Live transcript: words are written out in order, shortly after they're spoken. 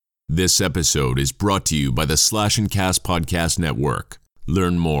This episode is brought to you by the Slash and Cast Podcast Network.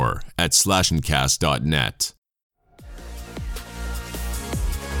 Learn more at slashandcast.net.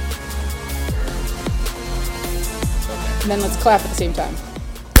 And then let's clap at the same time.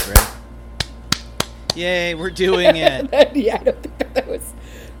 Ready? Yay, we're doing it. Yeah, I don't think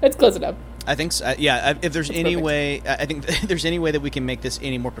that's close enough. I think so. Yeah, if there's any perfect. way, I think if there's any way that we can make this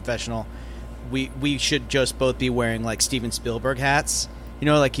any more professional, we should just both be wearing like Steven Spielberg hats. You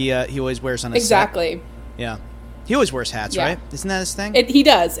know, like he always wears on his Exactly. set. Yeah. He always wears hats, Yeah. right? Isn't that his thing? He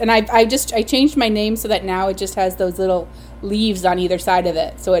does, and I changed my name so that now it just has those little leaves on either side of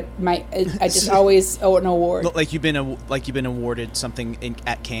it. So I just always owe an award. Like you've been awarded something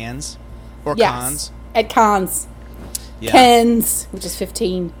at Cannes or Yes, Cons. at Cons. Yeah. Cannes, which is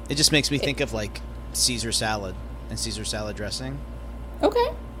 15. It just makes me think of like Caesar salad and Caesar salad dressing. Okay.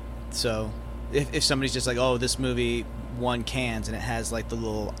 So if somebody's just like, oh, this movie won Cannes and it has like the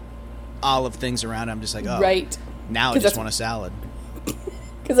little olive things around it, I'm just like, oh, Right. now I 'Cause just that's- want a salad.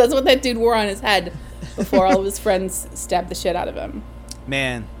 Because that's what that dude wore on his head before all of his friends stabbed the shit out of him.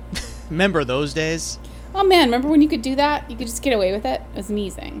 Man, remember those days? Oh man, remember when you could do that? You could just get away with it? It was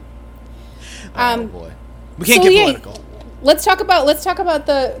amazing. Oh boy, we can't so get yeah, political. Let's talk about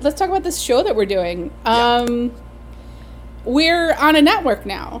this show that we're doing. We're on a network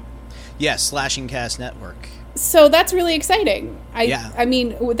now. Yes, Slash and Cast Network. So that's really exciting. Yeah. I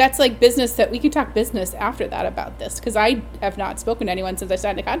mean, that's like business that we could talk business after that about this, because I have not spoken to anyone since I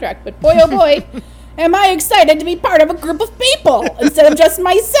signed a contract. But boy, oh boy, am I excited to be part of a group of people instead of just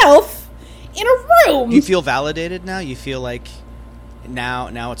myself in a room. Do you feel validated now? You feel like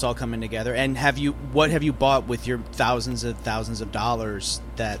now it's all coming together. And what have you bought with your thousands of dollars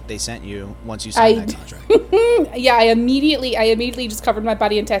that they sent you once you signed that contract? Yeah, I immediately just covered my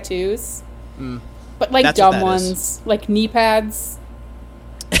body in tattoos. But like That's what dumb that ones, is. like knee pads.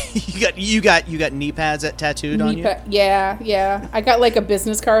 you got knee pads that tattooed on you? Yeah. I got like a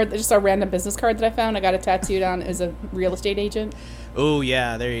business card, just a random business card that I found. I got it tattooed on as a real estate agent. Oh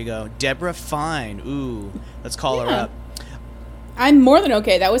yeah, there you go. Deborah Fine. Ooh, let's call her up. I'm more than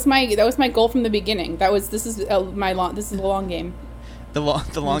okay. That was my goal from the beginning. This is a long game. The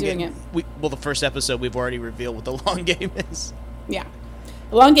long doing game. The first episode we've already revealed what the long game is. Yeah.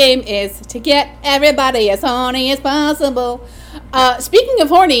 The long game is to get everybody as horny as possible. Speaking of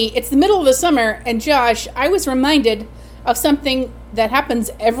horny, it's the middle of the summer, and Josh, I was reminded of something that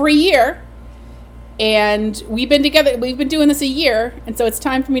happens every year, and we've been doing this a year, and so it's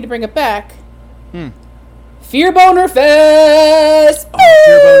time for me to bring it back. Fear Boner Fest! Oh,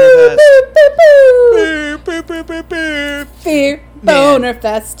 Fear Boner Fest! Fear Boner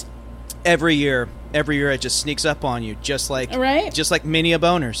Fest. Every year it just sneaks up on you, just like many a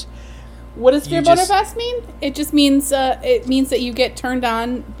boners. What does Fear Boner Fest mean? It just means that you get turned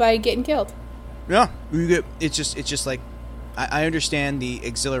on by getting killed. Yeah, it's just like I understand the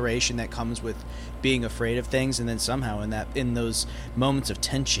exhilaration that comes with being afraid of things, and then somehow in those moments of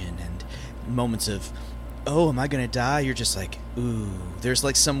tension and moments of, oh, am I gonna die? You're just like, ooh, there's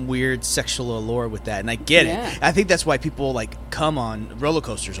like some weird sexual allure with that, and I get it. I think that's why people like come on roller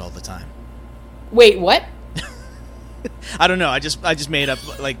coasters all the time. Wait, what? I don't know. I just made up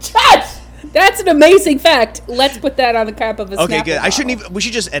like. That's an amazing fact. Let's put that on the cap of a Snapple Okay, good. bottle. I shouldn't even. We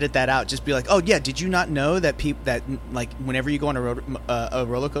should just edit that out. Just be like, oh yeah, did you not know that that like whenever you go on a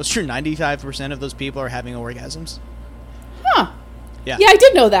roller coaster, 95% of those people are having orgasms? Huh? Yeah. Yeah, I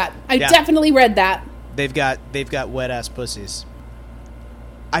did know that. I Yeah. definitely read that. They've got wet ass pussies.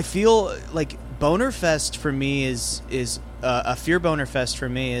 I feel like Boner Fest for me is a Fear Boner Fest for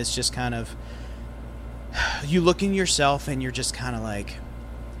me is just kind of, you look in yourself and you're just kind of like,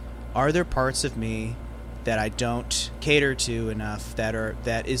 are there parts of me that I don't cater to enough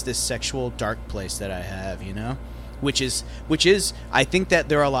that is this sexual dark place that I have, you know? Which is I think that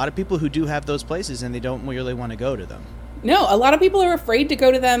there are a lot of people who do have those places and they don't really want to go to them. No, a lot of people are afraid to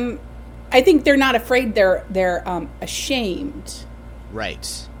go to them. I think they're not afraid. They're ashamed.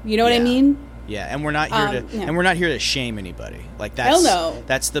 Right. You know what I mean? Yeah, and we're not here yeah. we're not here to shame anybody. Like that's Hell no.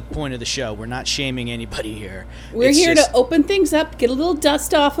 That's the point of the show. We're not shaming anybody here. We're here to open things up, get a little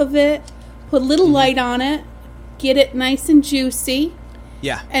dust off of it, put a little light on it, get it nice and juicy.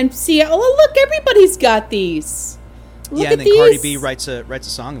 Yeah. And see, oh look, everybody's got these. Look yeah, at and then these. Cardi B writes a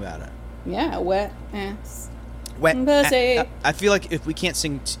song about it. Yeah, wet ass. Wet. Pussy. I feel like if we can't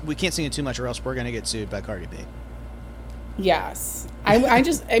sing it too much, or else we're gonna get sued by Cardi B. Yes, I'm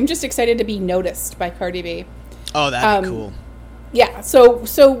just excited to be noticed by Cardi B. Oh, that'd be cool. Yeah.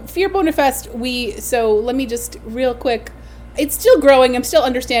 So Fear Boner Fest. So let me just real quick. It's still growing. I'm still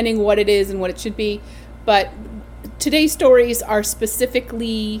understanding what it is and what it should be, but today's stories are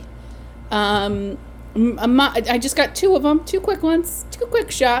specifically I just got 2 of them, 2 quick ones, 2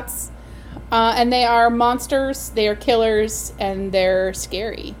 quick shots, and they are monsters. They are killers, and they're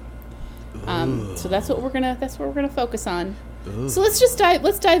scary. So that's what we're gonna focus on. Ooh. So let's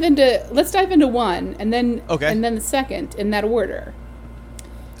dive into one, and then the second in that order.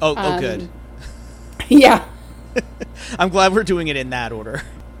 Oh, good. Yeah. I'm glad we're doing it in that order.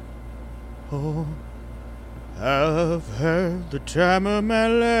 Oh, I've had the time of my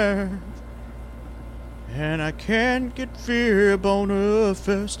life, and I can't get fear boner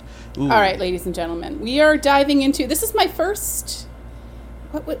fest. Ooh. All right, ladies and gentlemen, we are diving into. This is my first.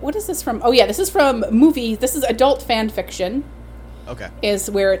 What is this from? Oh yeah, this is from movies. This is adult fan fiction. Okay. Is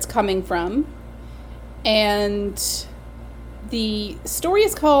where it's coming from, and the story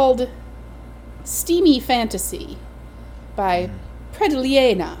is called Steamy Fantasy by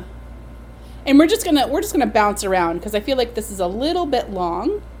Predeliana. And we're just gonna bounce around because I feel like this is a little bit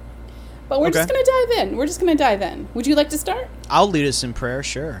long, but we're just gonna dive in. Would you like to start? I'll lead us in prayer.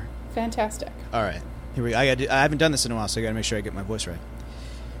 Sure. Fantastic. All right, here we go. I haven't done this in a while, so I gotta make sure I get my voice right.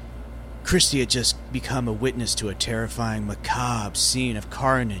 Christy had just become a witness to a terrifying, macabre scene of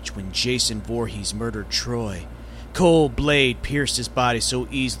carnage when Jason Voorhees murdered Troy. Cold blade pierced his body so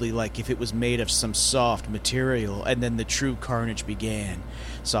easily, like if it was made of some soft material, and then the true carnage began.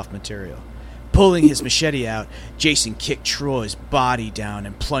 Soft material. Pulling his machete out, Jason kicked Troy's body down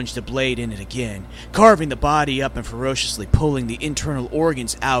and plunged the blade in it again, carving the body up and ferociously pulling the internal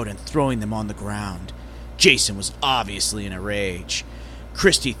organs out and throwing them on the ground. Jason was obviously in a rage.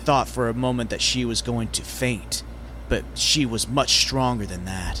 Christy thought for a moment that she was going to faint, but she was much stronger than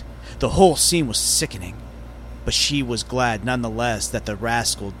that. The whole scene was sickening, but she was glad nonetheless that the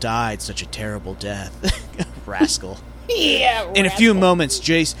rascal died such a terrible death. Rascal. Yeah, In a few moments,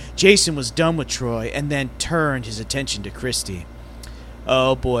 Jason was done with Troy and then turned his attention to Christy.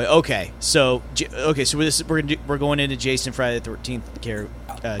 Oh boy. Okay. So we're going into Jason Friday the 13th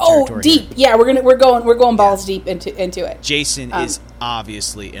territory. Deep. Here. Yeah, we're going balls deep into it. Jason is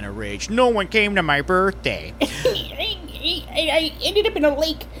obviously in a rage. No one came to my birthday. I ended up in a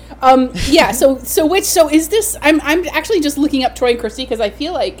lake. Yeah. So is this? I'm actually just looking up Troy and Christy because I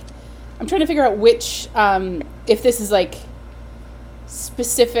feel like I'm trying to figure out which if this is like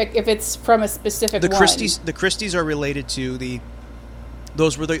specific, if it's from a specific one. The Christies are related to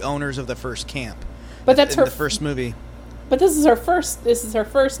those were the owners of the first camp. But that's the first movie. But this is her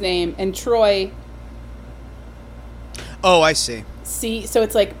first name, and Troy. Oh, I see. See, so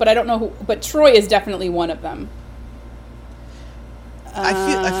it's like, but I don't know who. But Troy is definitely one of them.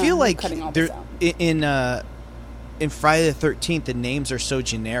 I feel like in Friday the 13th, the names are so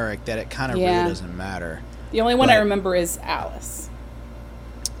generic that it kind of really doesn't matter. The only one I remember is Alice.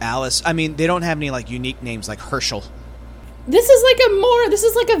 Alice. I mean, they don't have any like unique names like Herschel. This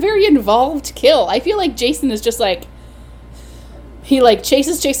is like a very involved kill. I feel like Jason is just like he like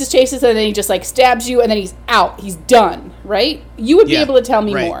chases, and then he just like stabs you, and then he's out. He's done. Right? You would be able to tell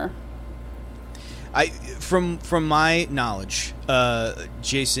me more. From my knowledge,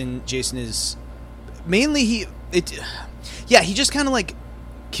 Jason is mainly he just kind of like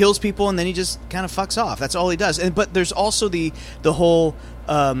kills people and then he just kind of fucks off. That's all he does. But there's also the whole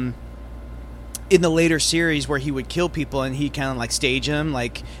in the later series where he would kill people and he kind of like stage them,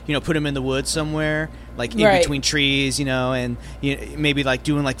 like, you know, put him in the woods somewhere, like in between trees, you know, and maybe like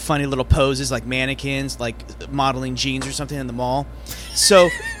doing like funny little poses like mannequins, like modeling jeans or something in the mall. So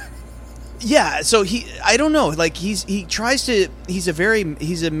yeah, so I don't know, like he's a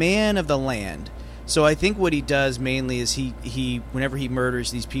man of the land. So I think what he does mainly is he whenever he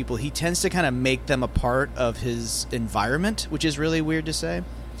murders these people, he tends to kind of make them a part of his environment, which is really weird to say.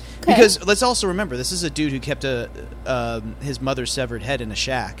 Okay. Because let's also remember, this is a dude who kept his mother's severed head in a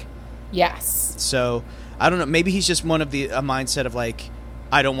shack. Yes. So I don't know. Maybe he's just one of a mindset of like,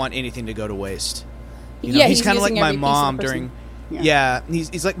 I don't want anything to go to waste. You know, he's kind of like my mom during. Yeah,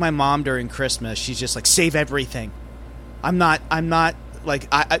 he's like my mom during Christmas. She's just like, save everything. I'm not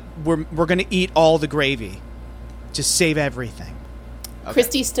like we're gonna eat all the gravy. Just save everything. Okay.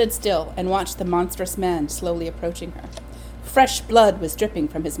 Christy stood still and watched the monstrous man slowly approaching her. Fresh blood was dripping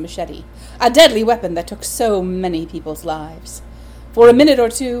from his machete, a deadly weapon that took so many people's lives. For a minute or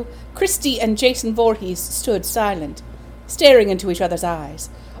two, Christy and Jason Voorhees stood silent, staring into each other's eyes,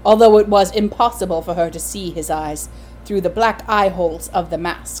 although it was impossible for her to see his eyes through the black eye holes of the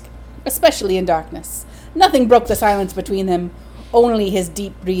mask, especially in darkness. Nothing broke the silence between them. Only his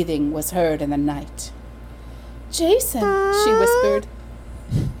deep breathing was heard in the night. Jason, she whispered.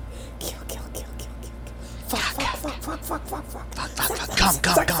 Kill. Fuck.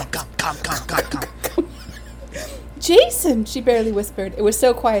 Come. Jason, she barely whispered. It was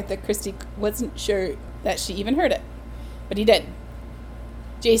so quiet that Christy wasn't sure that she even heard it. But he did.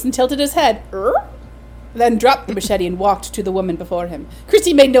 Jason tilted his head, then dropped the machete and walked to the woman before him.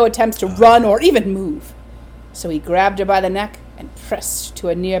 Christy made no attempts to run or even move. So he grabbed her by the neck and pressed to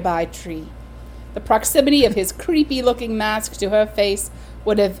a nearby tree. The proximity of his creepy-looking mask to her face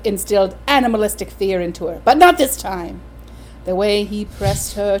would have instilled animalistic fear into her, but not this time. The way he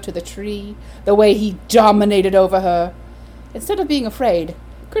pressed her to the tree, the way he dominated over her. Instead of being afraid,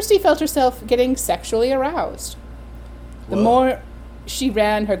 Christy felt herself getting sexually aroused. The more she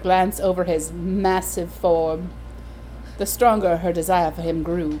ran her glance over his massive form, the stronger her desire for him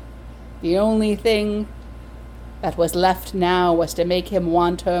grew. The only thing that was left now was to make him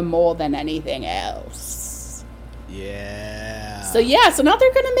want her more than anything else. Yeah. So now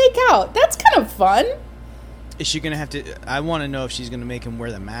they're going to make out. That's kind of fun. Is she going to have to... I want to know if she's going to make him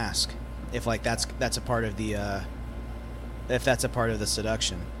wear the mask. If, like, that's a part of the... if that's a part of the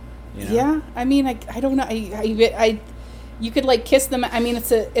seduction. You know? Yeah. I mean, I don't know. You could, like, kiss them. I mean,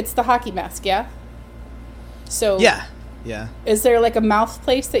 it's the hockey mask, yeah? So... Yeah. Is there, like, a mouth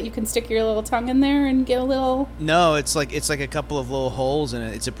place that you can stick your little tongue in there and get a little... No, it's like a couple of little holes in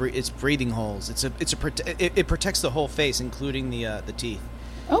it. It's breathing holes. It protects the whole face, including the teeth.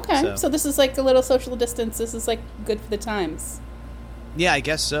 Okay, so this is like a little social distance. This is like good for the times. Yeah, I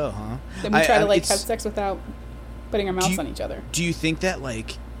guess so, huh? Then we try to have sex without putting our mouths on each other. Do you think that,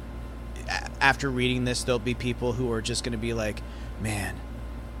 like, after reading this, there'll be people who are just going to be like, man,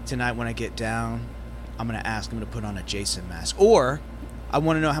 tonight when I get down, I'm going to ask him to put on a Jason mask? Or I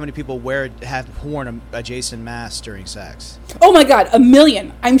want to know how many people have worn a Jason mask during sex. Oh my God, 1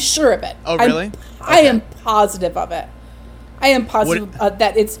 million! I'm sure of it. Oh really? I am positive of it. I am positive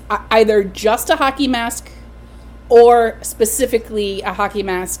that it's either just a hockey mask or specifically a hockey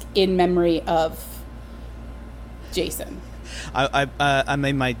mask in memory of Jason. I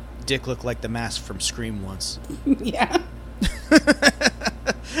made my dick look like the mask from Scream once. Yeah.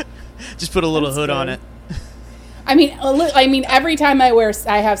 Just put a little hood on it. I mean, every time I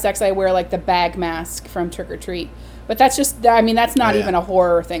have sex, I wear like the bag mask from Trick or Treat. But that's just, I mean, that's not even a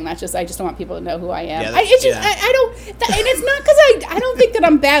horror thing. That's just, I just don't want people to know who I am. Yeah, and it's not because I don't think that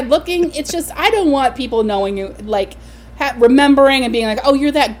I'm bad looking. It's just, I don't want people knowing you, like, remembering and being like, oh,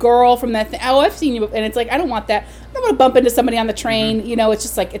 you're that girl from that thing. Oh, I've seen you. And it's like, I don't want that. I don't want to bump into somebody on the train. Mm-hmm. You know, it's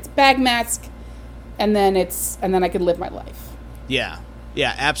just like, it's bag mask. And then I can live my life. Yeah.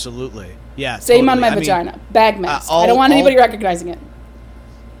 Yeah, absolutely. Yeah. Same on my vagina. Bag mask. I don't want anybody recognizing it.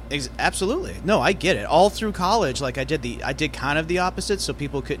 Absolutely. No, I get it. All through college, like I did kind of the opposite, so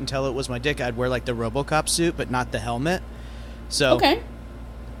people couldn't tell it was my dick. I'd wear like the RoboCop suit, but not the helmet. So okay,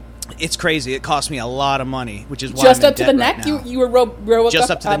 it's crazy. It cost me a lot of money, which is why just I'm up to the neck. Right you were RoboCop just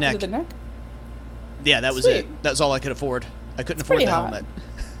up to the neck. To the neck? Yeah, that was Sweet. it. That's all I could afford. I couldn't afford the helmet.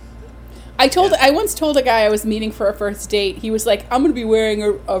 I once told a guy I was meeting for a first date. He was like, "I'm going to be wearing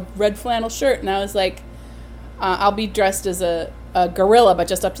a red flannel shirt," and I was like, "I'll be dressed as a gorilla, but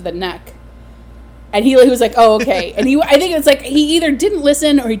just up to the neck." And he was like, "Oh, okay." And I think it's like he either didn't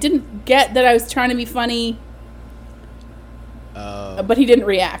listen or he didn't get that I was trying to be funny. But he didn't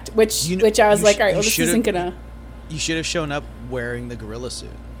react, which I was like, all right, well, this isn't gonna. You should have shown up wearing the gorilla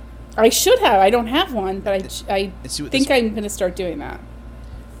suit. I should have. I don't have one, but I think I'm gonna start doing that.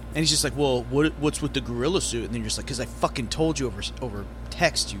 And he's just like, well, what's with the gorilla suit? And then you're just like, because I fucking told you over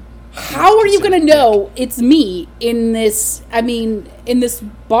text. How are you going to know it's me in this, in this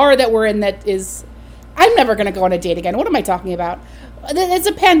bar that we're in that is, I'm never going to go on a date again. What am I talking about? It's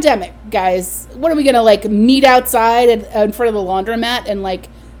a pandemic, guys. What are we going to, like, meet outside in front of the laundromat and, like,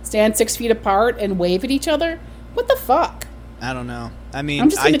 stand 6 feet apart and wave at each other? What the fuck? I don't know. I mean, I'm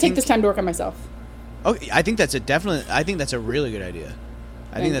just going to take this time to work on myself. Okay, I think that's a really good idea.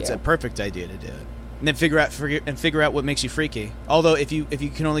 I think that's a perfect idea to do it, and then figure out what makes you freaky. Although if you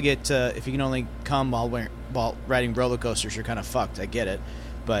can only come while riding roller coasters, you're kind of fucked. I get it,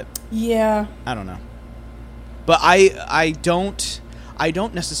 but yeah, I don't know. But I don't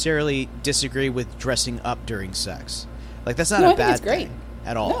necessarily disagree with dressing up during sex. Like that's not a bad thing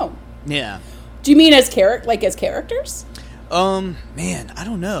at all. No. Yeah. Do you mean as characters? Man, I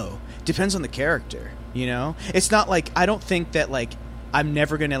don't know. Depends on the character. You know, it's not like I don't think that like. I'm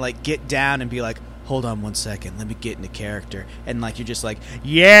never going to, like, get down and be like, hold on 1 second, let me get into character. And, like, you're just like,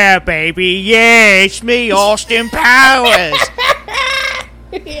 yeah, baby, yeah, it's me, Austin Powers.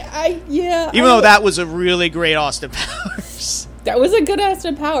 Even though that was a really great Austin Powers. That was a good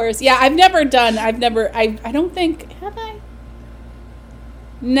Austin Powers. Yeah, I don't think, have I?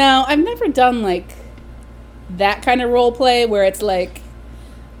 No, I've never done, like, that kind of role play where it's like,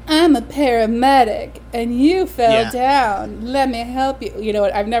 I'm a paramedic and you fell Yeah. down. Let me help you. You know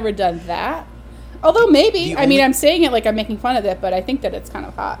what? I've never done that. Although maybe. I mean, I'm saying it like I'm making fun of it, but I think that it's kind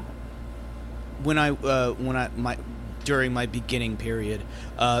of hot. During my beginning period,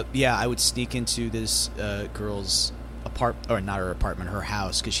 I would sneak into this girl's her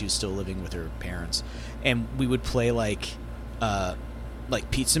house, because she was still living with her parents, and we would play like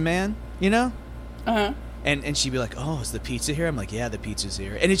Pizza Man, you know? Uh-huh. And she'd be like, "Oh, is the pizza here?" I'm like, "Yeah, the pizza's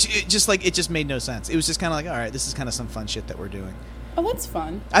here." And it just made no sense. It was just kind of like, all right, this is kind of some fun shit that we're doing. Oh, that's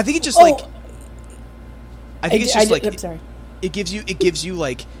fun. I think it just I'm sorry. it gives you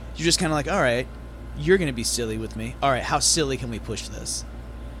like, you're just kind of like, all right, you're gonna be silly with me. All right, how silly can we push this?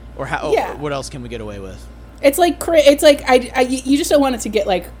 Or what else can we get away with? It's like you just don't want it to get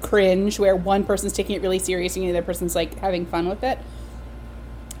like cringe, where one person's taking it really serious and the other person's like having fun with it.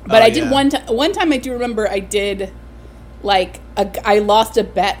 But I did one time. I do remember I did I lost a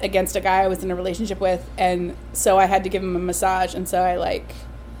bet against a guy I was in a relationship with, and so I had to give him a massage, and so I like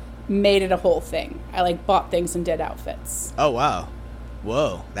made it a whole thing. I like bought things and did outfits. Oh wow,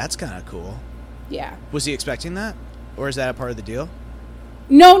 whoa, that's kind of cool. Yeah. Was he expecting that, or is that a part of the deal?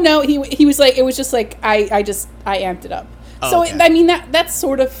 No, he was like, it was just like I amped it up. Oh, so okay. I mean that's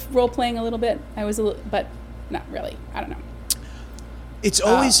sort of role playing a little bit. I was a little, but not really. I don't know. It's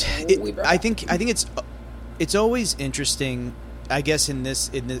always. I think it's always interesting. I guess in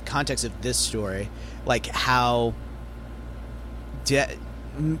the context of this story, like how,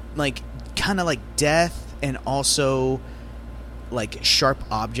 kind of like death and also like sharp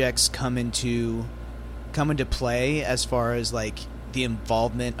objects come into play as far as like the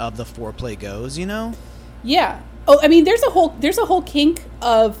involvement of the foreplay goes. You know? Yeah. Oh, I mean, there's a whole kink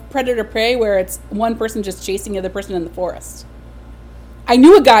of predator prey where it's one person just chasing the other person in the forest. I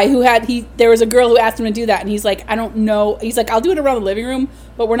knew a guy there was a girl who asked him to do that, and he's like, I don't know. He's like, I'll do it around the living room,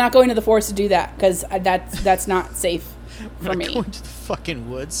 but we're not going to the forest to do that because that's not safe for me. Going to the fucking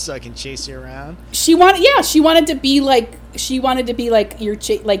woods so I can chase you around. She wanted to be like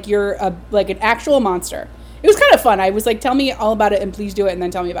you're an actual monster. It was kind of fun. I was like, tell me all about it and please do it, and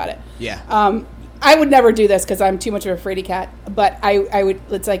then tell me about it. Yeah. I would never do this because I'm too much of a fraidy cat, but I would.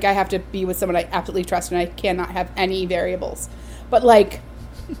 It's like I have to be with someone I absolutely trust, and I cannot have any variables. But like,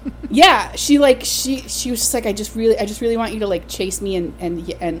 yeah, she was just like, I just really want you to like chase me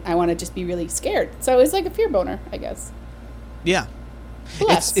and I want to just be really scared. So it was like a fear boner, I guess. Yeah.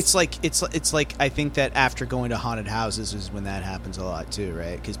 Bless. It's like I think that after going to haunted houses is when that happens a lot too,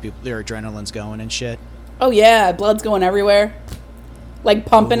 right? Because their adrenaline's going and shit. Oh yeah, blood's going everywhere, like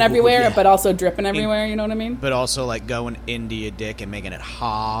pumping everywhere, yeah. but also dripping everywhere. You know what I mean? But also like going into your dick and making it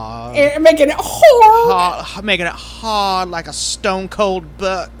hard. Making it hard. Making it hard like a stone cold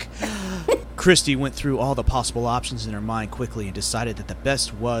buck. Christy went through all the possible options in her mind quickly and decided that the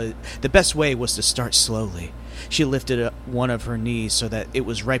best way was to start slowly. She lifted up one of her knees so that it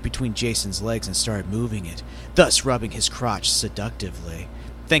was right between Jason's legs and started moving it, thus rubbing his crotch seductively.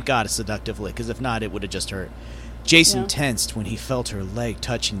 Thank God it's seductively, because if not, it would have just hurt. Jason tensed when he felt her leg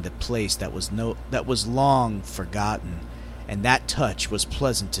touching the place that was long forgotten, and that touch was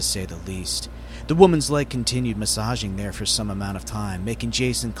pleasant to say the least. The woman's leg continued massaging there for some amount of time, making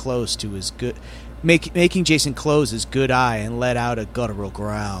Jason close his good eye and let out a guttural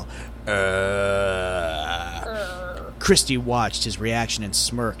growl. Christy watched his reaction and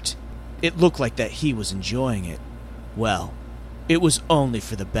smirked. It looked like that he was enjoying it. Well, it was only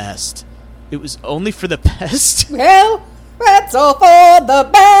for the best. It was only for the best. Well, that's all for the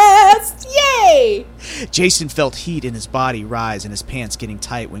best. Yay! Jason felt heat in his body rise and his pants getting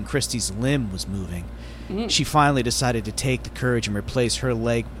tight when Christy's limb was moving. She finally decided to take the courage and replace her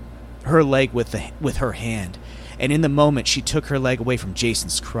leg with her hand. And in the moment, she took her leg away from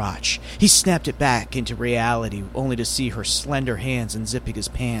Jason's crotch. He snapped it back into reality, only to see her slender hands unzipping his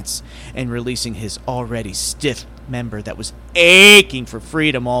pants and releasing his already stiff member that was aching for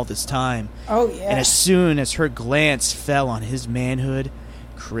freedom all this time. Oh, yeah. And as soon as her glance fell on his manhood,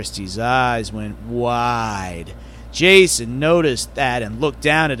 Christy's eyes went wide. Jason noticed that and looked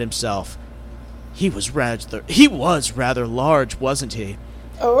down at himself. He was rather large, wasn't he?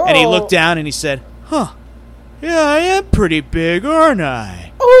 Oh. And he looked down and he said, "Huh. Yeah, I am pretty big, aren't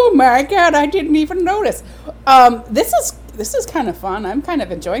I?" Oh my God, I didn't even notice. This is kind of fun. I'm kind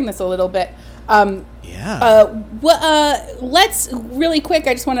of enjoying this a little bit. Let's really quick.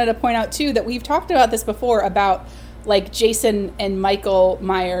 I just wanted to point out too that we've talked about this before about like Jason and Michael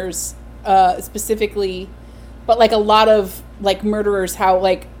Myers specifically, but like a lot of like murderers, how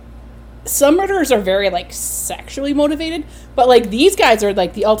like some murderers are very like sexually motivated, but like these guys are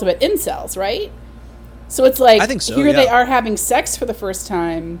like the ultimate incels, right? So it's like, I think so, here they yeah. are having sex for the first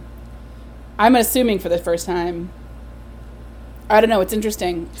time. I'm assuming for the first time. I don't know. It's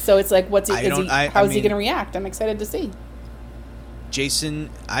interesting. So it's like, how's he going to react? I'm excited to see. Jason,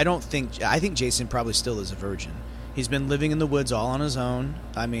 I think Jason probably still is a virgin. He's been living in the woods all on his own.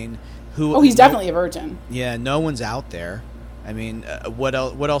 I mean, he's definitely a virgin. Yeah, no one's out there. I mean, what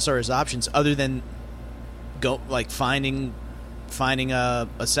else are his options other than finding a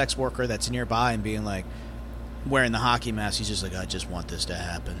sex worker that's nearby and being like, wearing the hockey mask. He's just like, I just want this to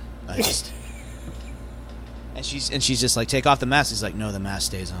happen. And she's just like, take off the mask. He's like, no, the mask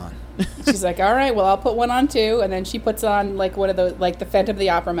stays on. She's like, all right, well, I'll put one on too. And then she puts on like one of those, like the Phantom of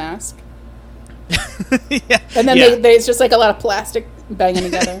the Opera mask. Yeah. And then it's just like a lot of plastic banging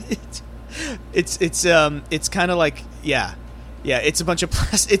together. It's kind of like, yeah, it's a bunch of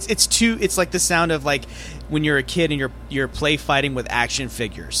plastic. It's like the sound of like when you're a kid and you're play fighting with action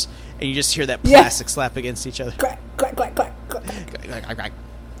figures and you just hear that plastic slap against each other. Quack, quack, quack, quack, quack.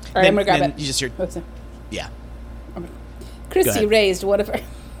 All right, I'm gonna grab it. You just hear, yeah. Christy raised one of her.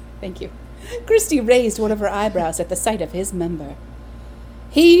 Thank you. Christy raised one of her eyebrows at the sight of his member.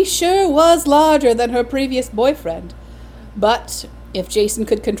 He sure was larger than her previous boyfriend, but if Jason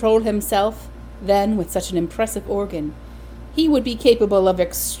could control himself, then with such an impressive organ, he would be capable of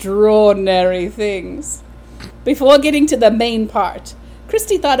extraordinary things. Before getting to the main part,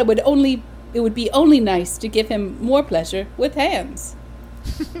 Christy thought it would be only nice to give him more pleasure with hands.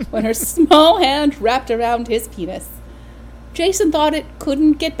 When her small hand wrapped around his penis, Jason thought it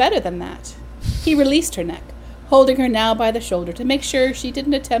couldn't get better than that. He released her neck, holding her now by the shoulder to make sure she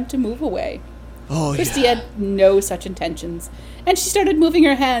didn't attempt to move away. Christy had no such intentions, and she started moving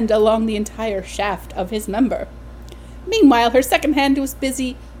her hand along the entire shaft of his member. Meanwhile, her second hand was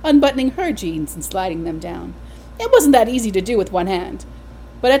busy unbuttoning her jeans and sliding them down. It wasn't that easy to do with one hand,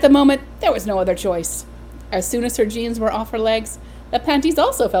 but at the moment, there was no other choice. As soon as her jeans were off her legs, the panties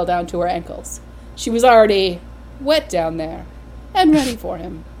also fell down to her ankles. She was already wet down there and ready for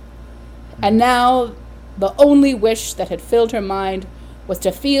him. And now, the only wish that had filled her mind was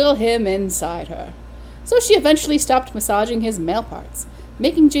to feel him inside her. So she eventually stopped massaging his male parts,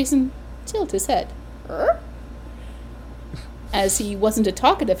 making Jason tilt his head. As he wasn't a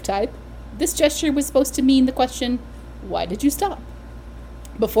talkative type, this gesture was supposed to mean the question, why did you stop?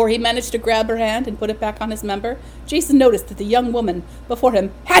 Before he managed to grab her hand and put it back on his member, Jason noticed that the young woman before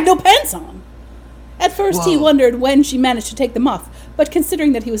him had no pants on. At first, he wondered when she managed to take them off, but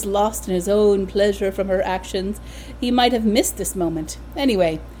considering that he was lost in his own pleasure from her actions, he might have missed this moment.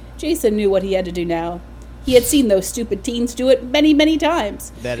 Anyway, Jason knew what he had to do now. He had seen those stupid teens do it many, many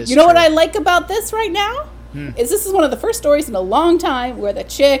times. That is You know true. what I like about this right now? Is this is one of the first stories in a long time where the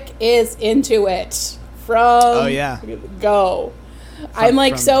chick is into it. From go. I'm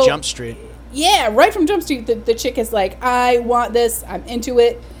like, from so Jump Street. Yeah, right from Jump Street, the chick is like, I want this, I'm into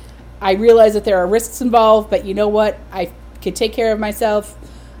it. I realize that there are risks involved, but you know what? I could take care of myself.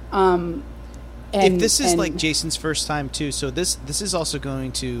 If this is like Jason's first time too, so this is also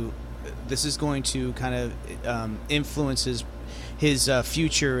going to kind of influence his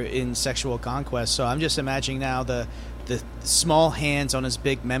future in sexual conquest. So I'm just imagining now the small hands on his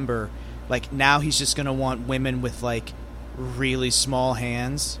big member. Like now he's just going to want women with like really small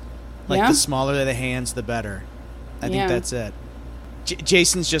hands. Like the smaller the hands, the better. I think that's it.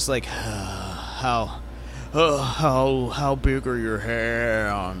 Jason's just like, how big are your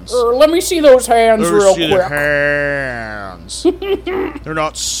hands? Let me see those hands real quick. The hands. They're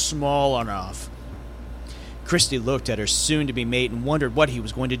not small enough. Christy looked at her soon-to-be mate and wondered what he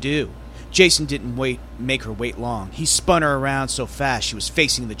was going to do. Jason didn't make her wait long. He spun her around so fast she was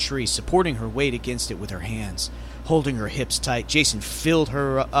facing the tree, supporting her weight against it with her hands. Holding her hips tight, Jason filled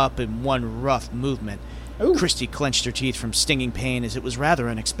her up in one rough movement. Ooh. Christy clenched her teeth from stinging pain as it was rather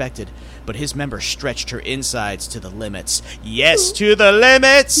unexpected, but his member stretched her insides to the limits. Yes, to the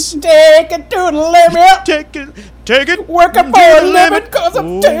limits! Take it to the limit! Take it! Work up for a limit, cause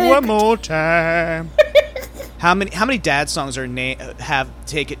I'm taking one more time. How many dad songs have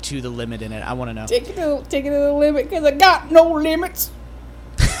 "Take It to the Limit" in it? I want to know. Take it to the limit, cause I got no limits.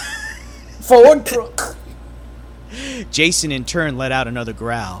 Ford truck. Jason in turn let out another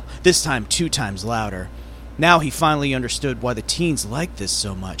growl, this time 2 times louder. Now he finally understood why the teens liked this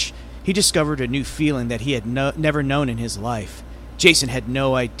so much. He discovered a new feeling that he had never known in his life. Jason had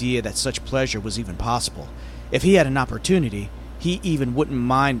no idea that such pleasure was even possible. If he had an opportunity, he even wouldn't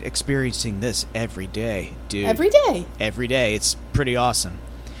mind experiencing this every day, dude. Every day? Every day. It's pretty awesome.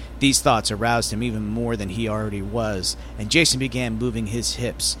 These thoughts aroused him even more than he already was, and Jason began moving his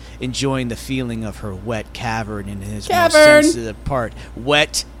hips, enjoying the feeling of her wet cavern in his most sensitive part.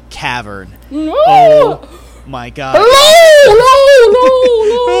 Wet cavern. No! Oh my God. No!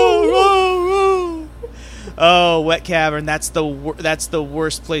 Oh, wet cavern. That's the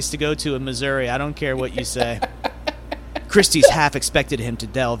worst place to go to in Missouri. I don't care what you say. Christie's half expected him to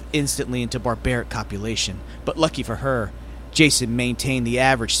delve instantly into barbaric copulation, but lucky for her, Jason maintained the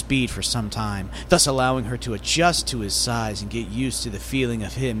average speed for some time, thus allowing her to adjust to his size and get used to the feeling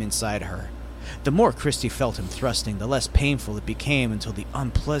of him inside her. The more Christie felt him thrusting, the less painful it became until the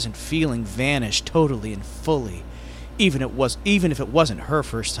unpleasant feeling vanished totally and fully. Even if it wasn't her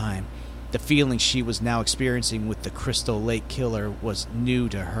first time, the feeling she was now experiencing with the Crystal Lake Killer was new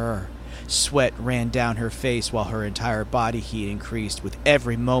to her. Sweat ran down her face while her entire body heat increased with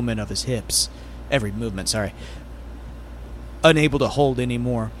every movement of his hips. Unable to hold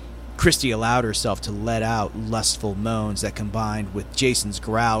anymore, Christie allowed herself to let out lustful moans that combined with Jason's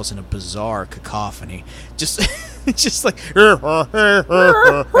growls in a bizarre cacophony. Just like...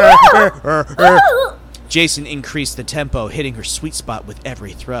 Jason increased the tempo, hitting her sweet spot with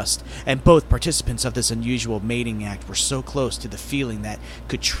every thrust, and both participants of this unusual mating act were so close to the feeling that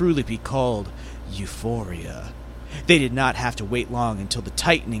could truly be called euphoria. They did not have to wait long until the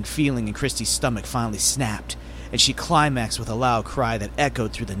tightening feeling in Christie's stomach finally snapped, and she climaxed with a loud cry that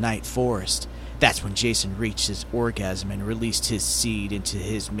echoed through the night forest. That's when Jason reached his orgasm and released his seed into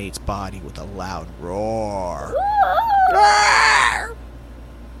his mate's body with a loud roar.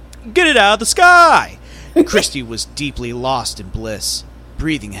 Get it out of the sky! Christie was deeply lost in bliss,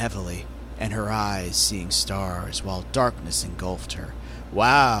 breathing heavily, and her eyes seeing stars while darkness engulfed her.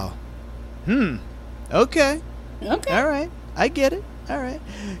 Wow. Okay. All right. I get it. All right.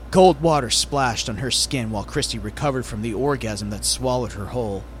 Cold water splashed on her skin while Christie recovered from the orgasm that swallowed her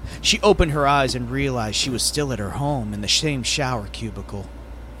whole. She opened her eyes and realized she was still at her home in the same shower cubicle.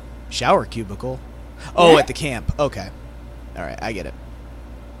 Shower cubicle? Oh, at the camp. Okay. All right, I get it.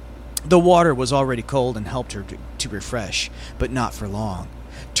 The water was already cold and helped her to refresh, but not for long.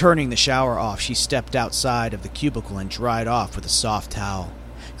 Turning the shower off, she stepped outside of the cubicle and dried off with a soft towel.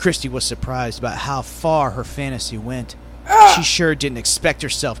 Christie was surprised about how far her fantasy went. She sure didn't expect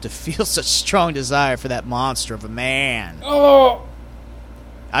herself to feel such strong desire for that monster of a man. Oh,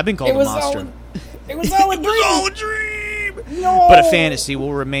 I've been called a monster. It was all a dream. It was all a dream. No. But a fantasy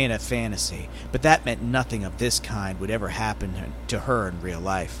will remain a fantasy. But that meant nothing of this kind would ever happen to her in real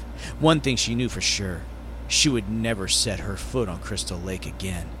life. One thing she knew for sure. She would never set her foot on Crystal Lake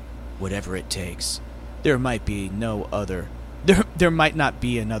again. Whatever it takes. There might not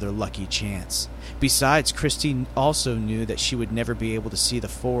be another lucky chance. Besides, Christie also knew that she would never be able to see the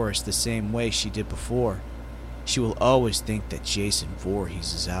forest the same way she did before. She will always think that Jason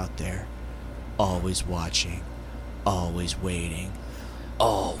Voorhees is out there. Always watching. Always waiting.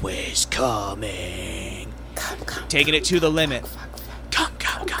 Always coming. Come. Taking it to the limit. Come.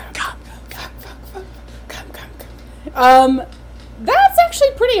 That's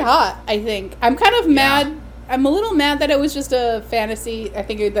actually pretty hot, I think. I'm kind of mad. I'm a little mad that it was just a fantasy. I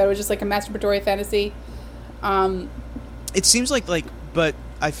think that it was just like a masturbatory fantasy. It seems like, but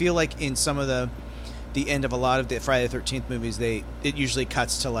I feel like in some of the end of a lot of the Friday the 13th movies, it usually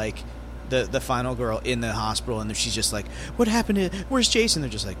cuts to like the final girl in the hospital, and she's just like, "What happened where's Jason?" They're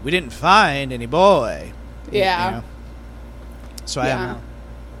just like, "We didn't find any boy." Yeah. You know? So I don't know.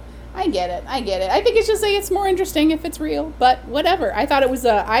 I get it. I think it's just like it's more interesting if it's real, but whatever. I thought it was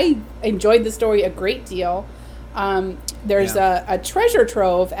I enjoyed the story a great deal. There's a treasure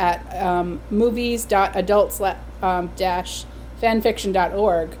trove at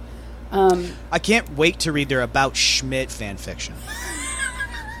movies.adults-fanfiction.org. I can't wait to read their About Schmidt fanfiction.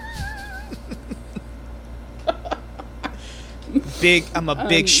 I'm a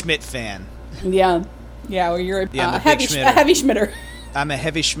big Schmidt fan. Yeah. Well, you're I'm a heavy Schmitter. I'm a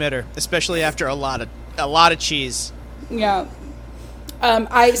heavy Schmitter, especially after a lot of cheese. Yeah.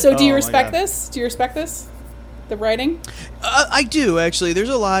 Do you respect this? Do you respect this? The writing? I do, actually. There's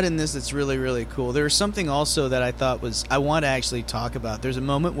a lot in this that's really, really cool. There's something also that I thought I want to actually talk about. There's a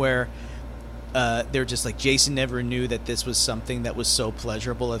moment where they're just like, Jason never knew that this was something that was so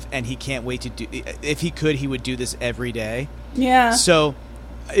pleasurable, and he can't wait to do. If he could, he would do this every day. Yeah. So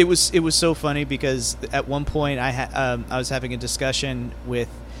it was so funny because at one point I was having a discussion with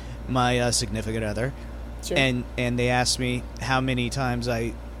my significant other, sure. and they asked me how many times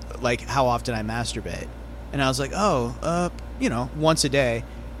how often I masturbate, and I was like, once a day,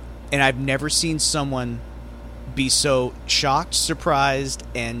 and I've never seen someone be so shocked, surprised,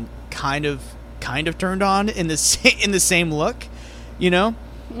 and kind of turned on in the same look,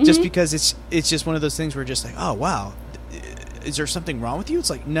 Mm-hmm. just because it's just one of those things where just like, oh wow, is there something wrong with you? It's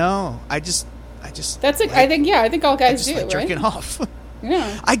like, no, I just that's like, I think all guys do, like jerking right? off.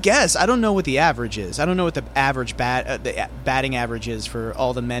 Yeah. I guess. I don't know what the average is. I don't know what the average batting average is for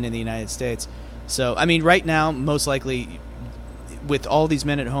all the men in the United States. So, I mean, right now, most likely, with all these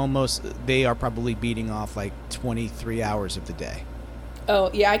men at home, they are probably beating off like 23 hours of the day. Oh,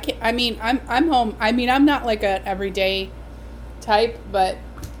 yeah. I'm home. I mean, I'm not like an everyday type, but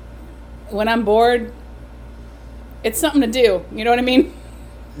when I'm bored, it's something to do. You know what I mean?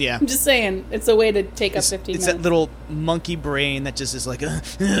 Yeah. I'm just saying, it's a way to take up 15 minutes. It's that little monkey brain that just is like,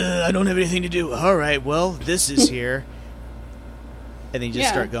 I don't have anything to do. All right, well, this is here. And then you just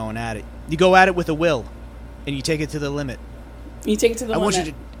start going at it. You go at it with a will, and you take it to the limit. You take it to the limit. I want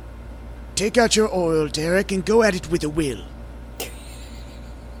you to take out your oil, Derek, and go at it with a will.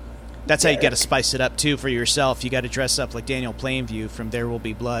 That's how you got to spice it up, too, for yourself. You got to dress up like Daniel Plainview from There Will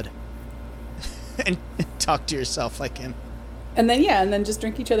Be Blood. and talk to yourself like him. And then just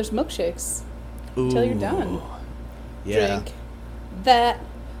drink each other's milkshakes until you're done. Yeah. Drink that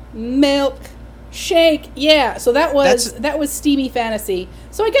milk shake. Yeah. So that was Steamy Fantasy.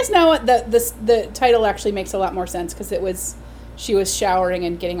 So I guess now the title actually makes a lot more sense because she was showering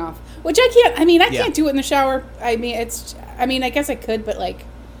and getting off, which I can't. I mean, I can't do it in the shower. I mean, I guess I could, but like,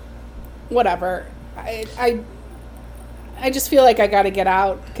 whatever. I just feel like I got to get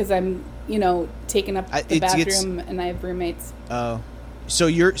out because I'm, taking up the bathroom and I have roommates. Oh, so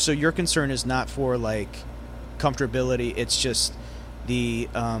your concern is not for like comfortability. It's just the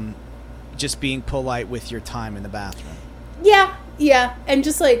just being polite with your time in the bathroom. Yeah, and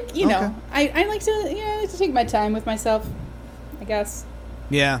just like Okay. I like to take my time with myself, I guess.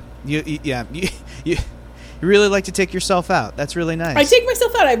 Yeah, you really like to take yourself out. That's really nice. I take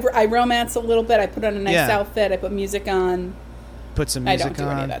myself out. I romance a little bit. I put on a nice outfit. I put music on. Put some music on. I don't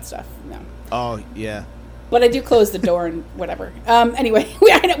do any of that stuff. No. Oh yeah. But I do close the door and whatever. Anyway, you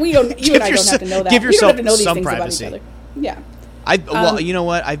and I don't have to know that. Give yourself we don't have to know these some things privacy. about each other. Yeah. Well, you know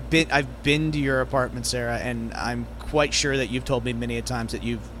what? I've been to your apartment, Sarah, and I'm quite sure that you've told me many a times that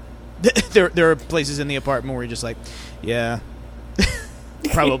you've there are places in the apartment where you're just like, yeah,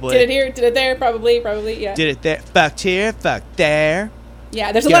 probably. Did it here? Did it there? Probably. Yeah. Did it there? Fucked here? Fucked there?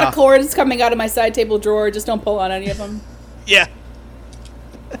 Yeah. There's a lot of cords coming out of my side table drawer. Just don't pull on any of them. Yeah.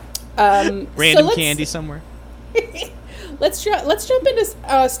 Random candy somewhere. Let's jump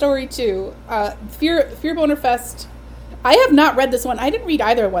into story 2. Fear Boner Fest. I have not read this one. I didn't read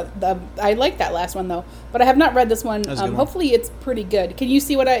either one. I like that last one though, but I have not read this one. Hopefully, it's pretty good. Can you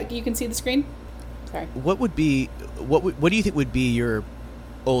see you can see the screen? Sorry. What do you think would be your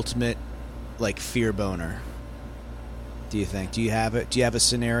ultimate like fear boner? Do you think? Do you have it? Do you have a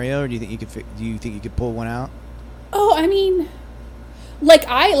scenario, or do you think you could pull one out? Oh, I mean,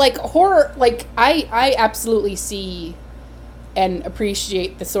 I like horror. Like I absolutely see and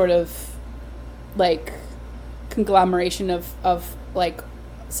appreciate the sort of like conglomeration of like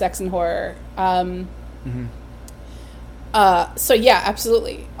sex and horror. So yeah,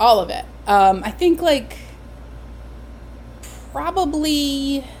 absolutely, all of it. I think like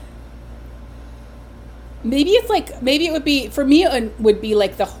probably maybe it would be for me. It would be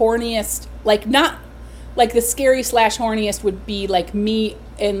like the horniest, like not like the scary / horniest would be like me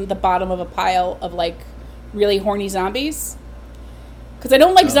in the bottom of a pile of like really horny zombies. Because I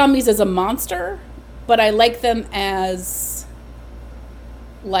don't like zombies as a monster, but I like them as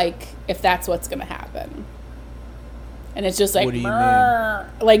like if that's what's gonna happen. And it's just like, what do you mean?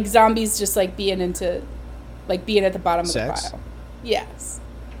 Like zombies just like being at the bottom Sex? of the pile. Yes.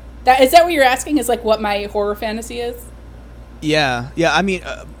 Is that what you're asking? Is like what my horror fantasy is? Yeah. I mean,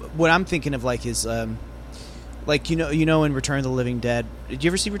 what I'm thinking of like is like you know in Return of the Living Dead. Did you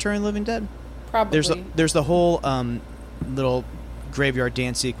ever see Return of the Living Dead? Probably. There's the whole little graveyard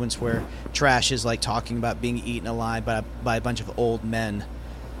dance sequence where Trash is like talking about being eaten alive by a bunch of old men,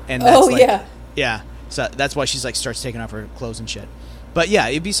 and that's yeah. So that's why she's like starts taking off her clothes and shit. But yeah,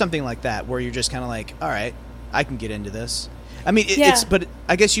 it'd be something like that where you're just kind of like, all right, I can get into this. I mean, but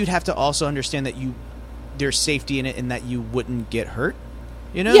I guess you'd have to also understand that there's safety in it and that you wouldn't get hurt.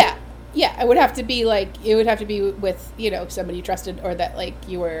 You know? Yeah. It would have to be with somebody you trusted, or that like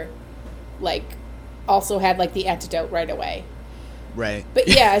you were like also had like the antidote right away. Right. But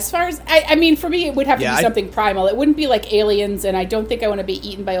yeah, as far as I mean, for me, it would have to be something primal. It wouldn't be like aliens, and I don't think I want to be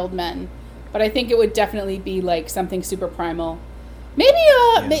eaten by old men. But I think it would definitely be like something super primal. Maybe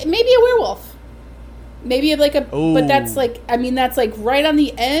a werewolf. Maybe like but that's like, I mean, that's like right on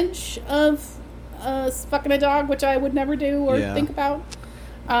the edge of fucking a dog, which I would never do or think about.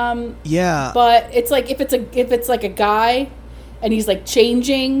 But it's like if it's like a guy and he's like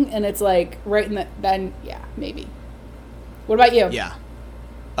changing and it's like right in then maybe. What about you? Yeah.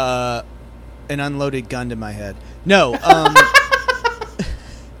 An unloaded gun to my head. No.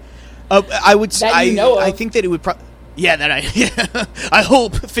 I would say, That you know of. I think that it would I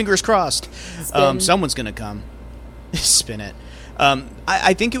hope, fingers crossed, Spin. someone's going to come. Spin it.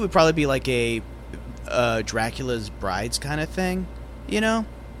 I think it would probably be like a Dracula's Brides kind of thing, you know?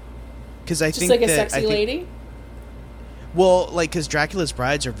 Because I Just think like a that, sexy lady? Well, like, because Dracula's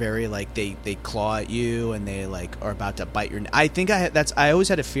Brides are very, like, they claw at you and they, like, are about to bite your neck. I think I always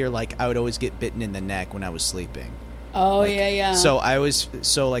had a fear, like, I would always get bitten in the neck when I was sleeping. Oh, Like, yeah. So I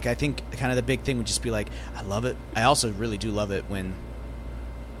think kind of the big thing would just be, like, I love it. I also really do love it when,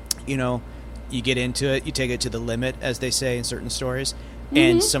 you know, you get into it, you take it to the limit, as they say in certain stories,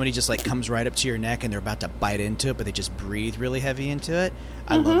 and somebody just, like, comes right up to your neck and they're about to bite into it, but they just breathe really heavy into it.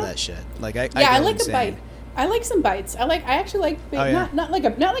 I love that shit. Like, I like insane. a bite. I like some bites. I actually like big, Oh, yeah. not like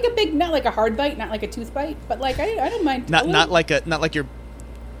a hard bite, not like a tooth bite, but like I don't mind. Not like you're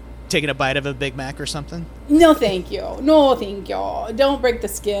taking a bite of a Big Mac or something. No, thank you. No, thank you. Don't break the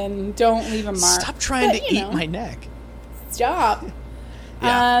skin. Don't leave a mark. Stop trying But, to eat my neck. Stop.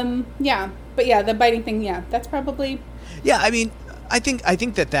 Yeah. Yeah. But yeah, the biting thing. Yeah, that's probably. Yeah, I mean, I think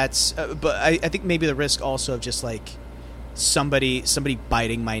that's, but I think maybe the risk also of just like somebody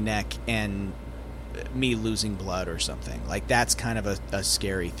biting my neck and me losing blood or something. Like, that's kind of a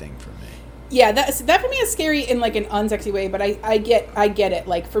scary thing for me. Yeah, that for me is scary in like an unsexy way, but I get it.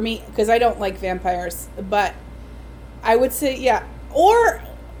 Like for me, because I don't like vampires, but I would say I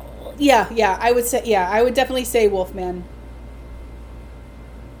would definitely say Wolfman.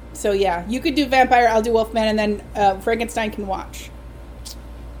 So yeah, you could do vampire, I'll do Wolfman, and then Frankenstein can watch.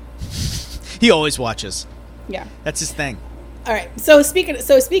 He always watches. Yeah, That's his thing. all right. So speaking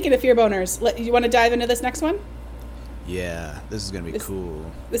of fear boners, you want to dive into this next one? Yeah, this is gonna be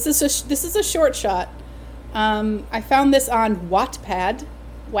cool. This is a short shot. I found this on Wattpad.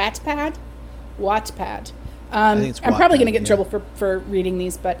 I think it's I'm probably going to Wattpad, get in trouble for reading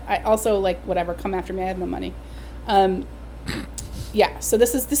these, but I also like whatever. Come after me. I have no money. Yeah. So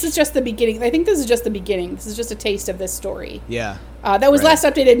this is just the beginning. I think this is just the beginning. This is just a taste of this story. Yeah. That was Right. last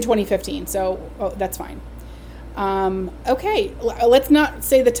updated in 2015. So that's fine. Okay. Let's not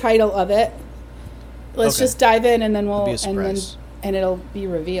say the title of it. Let's Okay. just dive in, and then It'll be a surprise. and it'll be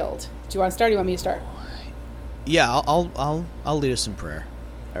revealed. Do you want to start? Or do you want me to start? Yeah, I'll lead us in prayer.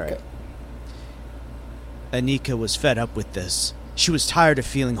 All right. Okay. Anika was fed up with this. She was tired of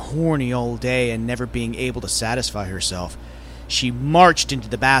feeling horny all day and never being able to satisfy herself. She marched into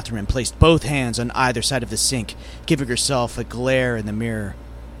the bathroom and placed both hands on either side of the sink, giving herself a glare in the mirror.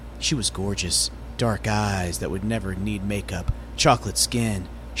 She was gorgeous. Dark eyes that would never need makeup, chocolate skin,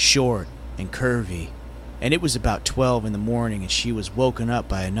 short and curvy. And it was about 12 in the morning and she was woken up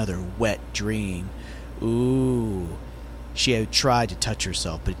by another wet dream. Ooh. She had tried to touch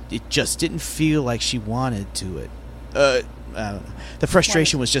herself, but it just didn't feel like she wanted to it. The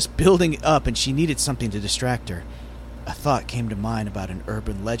frustration was just building up and she needed something to distract her. A thought came to mind about an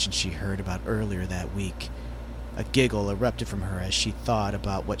urban legend she heard about earlier that week. A giggle erupted from her as she thought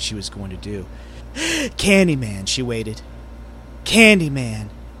about what she was going to do. Candyman, she waited. Candyman.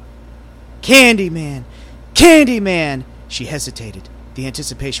 Candyman. Candyman! She hesitated. The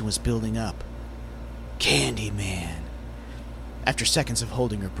anticipation was building up. Candyman. After seconds of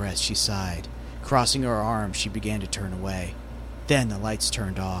holding her breath, she sighed. Crossing her arms, she began to turn away. Then the lights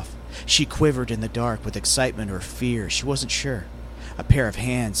turned off. She quivered in the dark with excitement or fear. She wasn't sure. A pair of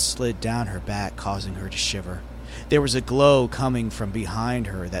hands slid down her back, causing her to shiver. There was a glow coming from behind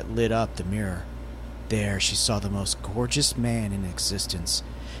her that lit up the mirror. There she saw the most gorgeous man in existence.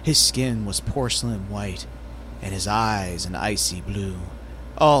 His skin was porcelain white, and his eyes an icy blue,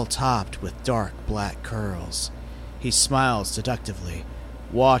 all topped with dark black curls. He smiled seductively,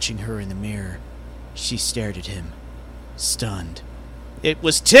 watching her in the mirror. She stared at him, stunned. It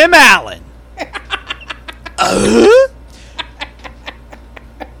was Tim Allen!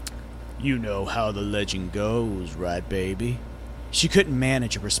 You know how the legend goes, right, baby? She couldn't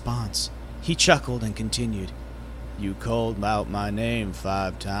manage a response. He chuckled and continued. You called out my name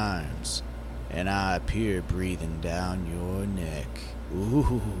 5 times, and I appear breathing down your neck.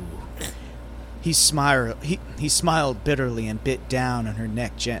 Ooh. He smiled bitterly and bit down on her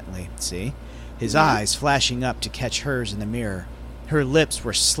neck gently, see? His eyes flashing up to catch hers in the mirror. Her lips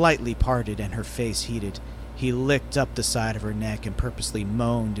were slightly parted and her face heated. He licked up the side of her neck and purposely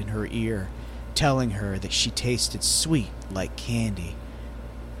moaned in her ear, telling her that she tasted sweet like candy.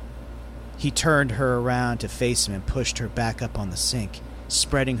 He turned her around to face him and pushed her back up on the sink,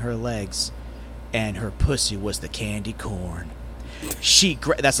 spreading her legs, and her pussy was the candy corn.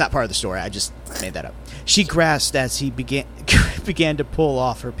 That's not part of the story, I just made that up. She grasped as he began to pull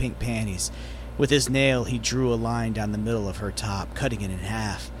off her pink panties. With his nail, he drew a line down the middle of her top, cutting it in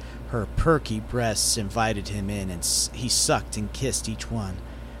half. Her perky breasts invited him in, and he sucked and kissed each one,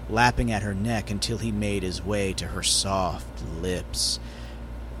 lapping at her neck until he made his way to her soft lips.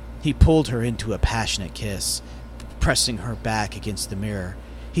 He pulled her into a passionate kiss, pressing her back against the mirror.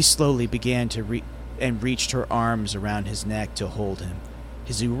 He slowly began to reached her arms around his neck to hold him.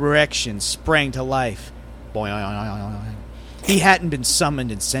 His erection sprang to life. Boing. He hadn't been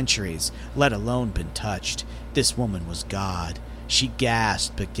summoned in centuries, let alone been touched. This woman was God. She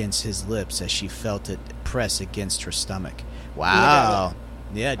gasped against his lips as she felt it press against her stomach. Wow.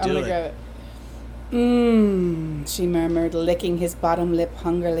 Yeah, do it. Grab it. She murmured, licking his bottom lip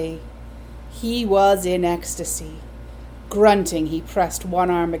hungrily. He was in ecstasy. Grunting, he pressed one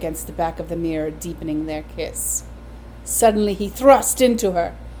arm against the back of the mirror, deepening their kiss. Suddenly he thrust into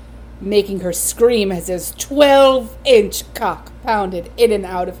her, making her scream as his 12-inch cock pounded in and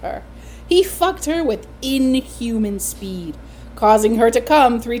out of her. He fucked her with inhuman speed, causing her to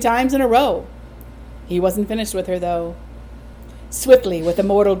come 3 times in a row. He wasn't finished with her, though. Swiftly, with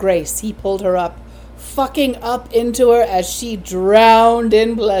immortal grace, he pulled her up, fucking up into her as she drowned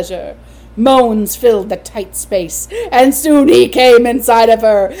in pleasure. Moans filled the tight space, and soon he came inside of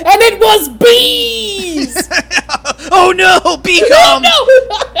her, and it was bees! Oh no, Beacom! No!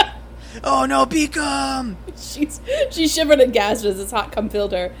 Oh no, Beacom! She shivered and gasped as his hot cum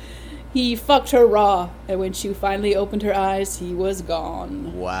filled her. He fucked her raw, and when she finally opened her eyes, he was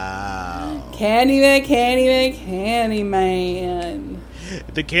gone. Wow. Candyman, Candyman.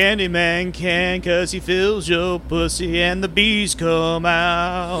 The Candyman can 'cause he fills your pussy and the bees come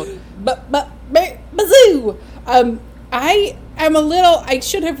out. Bazoo! I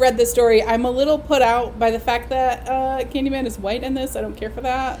should have read this story. I'm a little put out by the fact that Candyman is white in this. I don't care for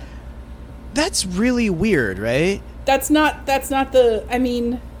that. That's really weird, right? That's not the, I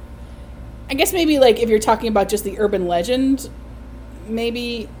mean, I guess maybe like if you're talking about just the urban legend,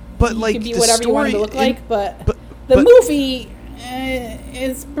 maybe but you like could be whatever you want him to look like, but the but movie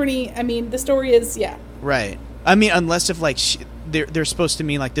is pretty, I mean, the story is, yeah. Right. I mean, unless if like they're supposed to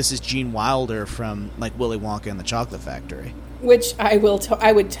mean like this is Gene Wilder from like Willy Wonka and the Chocolate Factory. Which I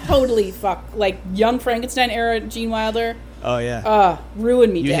would totally fuck, like young Frankenstein era Gene Wilder. Oh yeah.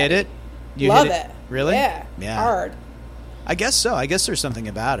 Ruin me. You dead. hit it? You Love hit it. Really? Yeah. Hard. I guess so. I guess there's something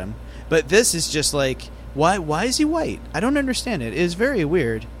about him. But this is just like, why is he white? I don't understand it. It is very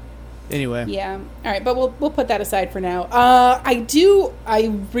weird. Anyway. Yeah. All right, but we'll put that aside for now. I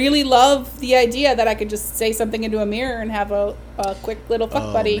really love the idea that I could just say something into a mirror and have a quick little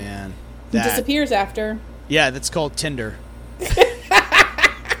fuck buddy. Man. Who disappears after. Yeah, that's called Tinder.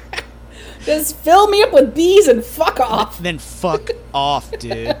 Just fill me up with bees and fuck off. Then fuck off,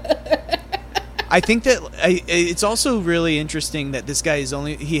 dude. I think that it's also really interesting that this guy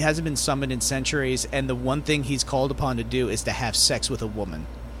he hasn't been summoned in centuries, and the one thing he's called upon to do is to have sex with a woman.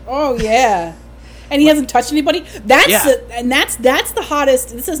 Oh yeah, and he hasn't touched anybody. That's the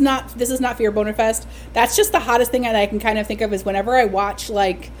hottest. This is not Fear Boner Fest. That's just the hottest thing that I can kind of think of is whenever I watch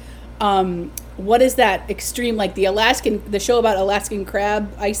like, what is that extreme, like the show about Alaskan crab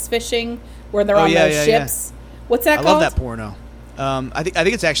ice fishing where they're on those ships. Yeah. What's that called? I love that porno. I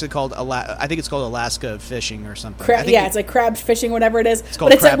think it's actually called Alaska fishing or something. It's like crab fishing, whatever it is. It's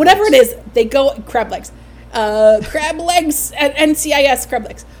called crab whatever legs. it is. They go crab legs, crab legs, and NCIS crab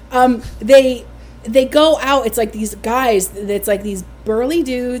legs. They go out. It's like these guys. It's like these burly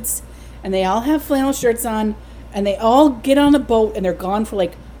dudes, and they all have flannel shirts on, and they all get on a boat, and they're gone for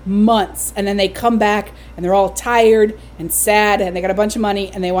like months, and then they come back, and they're all tired and sad, and they got a bunch of money,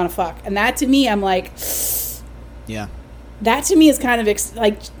 and they want to fuck. And that to me, I'm like, yeah. That to me is kind of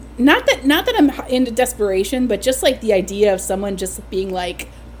like not that I'm into desperation, but just like the idea of someone just being like,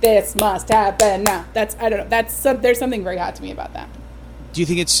 this must happen now. I don't know. There's something very hot to me about that. Do you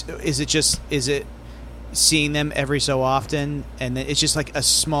think is it seeing them every so often, and then it's just like a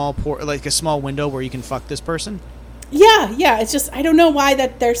small window where you can fuck this person? Yeah. It's just, I don't know why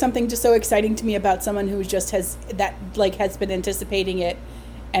that there's something just so exciting to me about someone who just has been anticipating it,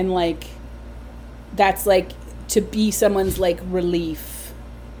 and like that's like to be someone's like relief.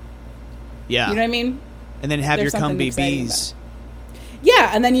 Yeah. You know what I mean? And then have your cum be bees.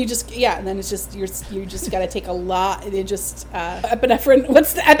 Yeah, and then it's just you just got to take a lot. It just epinephrine.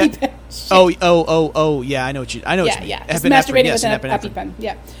 What's the EpiPen? Oh, yeah, I know what you mean. Yeah. Just masturbating with an EpiPen.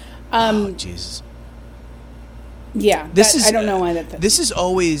 Yeah. Oh, Jesus. Yeah. I don't know why that. This is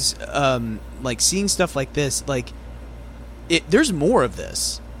always like seeing stuff like this. Like, there's more of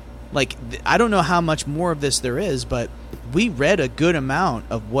this. Like, I don't know how much more of this there is, but we read a good amount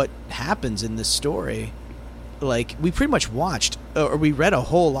of what happens in this story. like we pretty much watched or we read a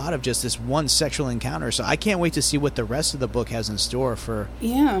whole lot of just this one sexual encounter. So I can't wait to see what the rest of the book has in store for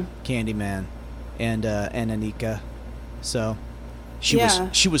Candyman and Anika. So she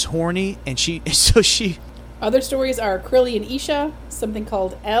was horny, and she. Other stories are Krilly and Isha, something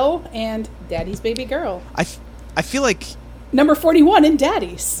called Elle, and Daddy's Baby Girl. I feel like number 41 in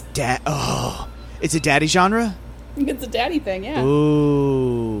Daddy's. It's a daddy genre? It's a daddy thing, yeah.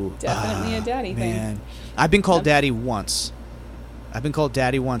 Ooh. Definitely a daddy thing. I've been called daddy once.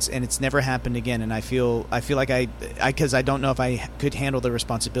 and it's never happened again, and I feel like I because I don't know if I could handle the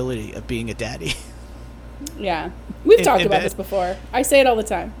responsibility of being a daddy. Yeah. We've talked about this before. I say it all the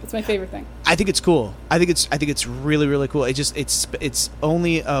time. It's my favorite thing. I think it's cool. I think it's really, really cool. It's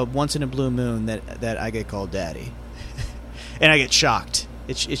only once in a blue moon that I get called daddy. And I get shocked.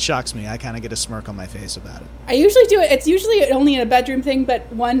 It shocks me. I kind of get a smirk on my face about it. I usually do it. It's usually only a bedroom thing,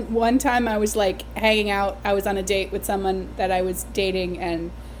 but one time I was like hanging out. I was on a date with someone that I was dating,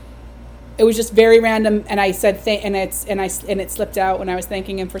 and it was just very random. And I said and it slipped out when I was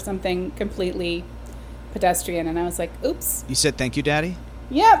thanking him for something completely pedestrian, and I was like, "Oops." You said thank you, Daddy?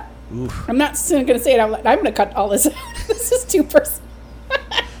 Yep. Oof. I'm not going to say it out loud. I'm going to cut all this out. This is too personal.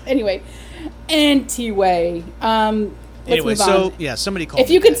 Anyway. Let's move on. Yeah, somebody called. If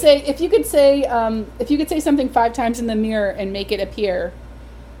you could say something 5 times in the mirror and make it appear,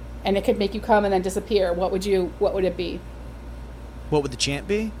 and it could make you come and then disappear, what would it be? What would the chant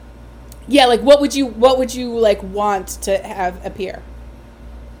be? Yeah, like what would you like want to have appear?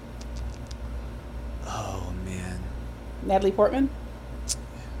 Oh man. Natalie Portman?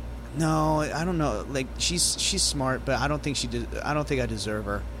 No, I don't know. Like she's smart, but I don't think I don't think I deserve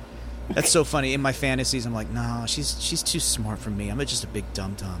her. That's so funny. In my fantasies, I'm like, no, she's too smart for me. I'm just a big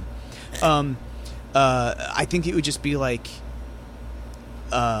dum-dum. I think it would just be like,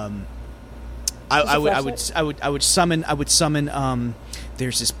 I would summon.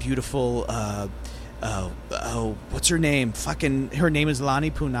 There's this beautiful. What's her name? Her name is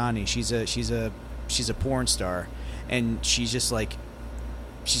Lani Punani. She's a porn star, and she's just like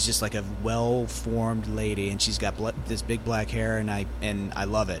a well-formed lady, and she's got this big black hair, and I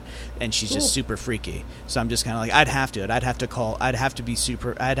love it, and she's just super freaky. So I'm just kind of like, I'd have to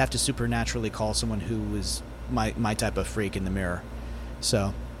supernaturally call someone who was my type of freak in the mirror.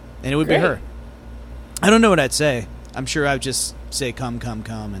 So, and it would be her. I don't know what I'd say. I'm sure I would just say come,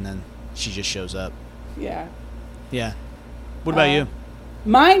 and then she just shows up. Yeah. Yeah. What about you?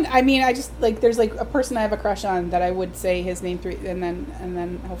 Mine, I mean, I just like there's like a person I have a crush on that I would say his name 3 and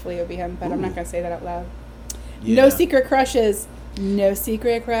then hopefully it would be him, but I'm not gonna say that out loud. Yeah. No secret crushes. No, it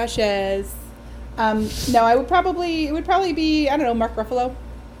would probably be, I don't know, Mark Ruffalo.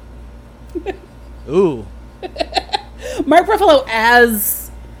 Ooh. Mark Ruffalo as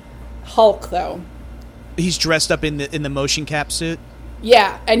Hulk though. He's dressed up in the motion cap suit.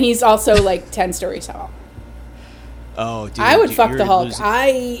 Yeah, and he's also like 10 stories tall. Oh, dude, I would fuck the Hulk. Losing.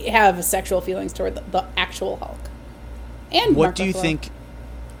 I have sexual feelings toward the actual Hulk. And what do you think?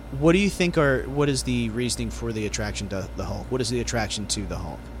 What do you think what is the reasoning for the attraction to the Hulk? What is the attraction to the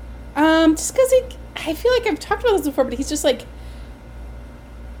Hulk? Just because I feel like I've talked about this before, but he's just like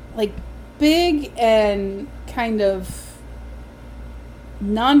big and kind of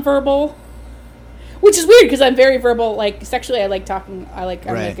nonverbal, which is weird because I'm very verbal. Like sexually, I like talking. I'm like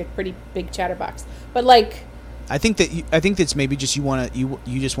a pretty big chatterbox, but like. I think that's maybe just you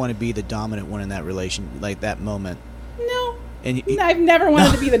just want to be the dominant one in that relation, like that moment. No, I've never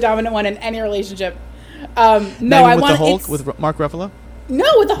wanted to be the dominant one in any relationship. No, I want the Hulk with Mark Ruffalo. No,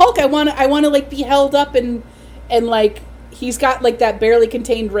 with the Hulk, I want to like be held up and like he's got like that barely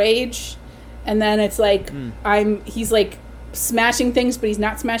contained rage, and then it's like he's like smashing things, but he's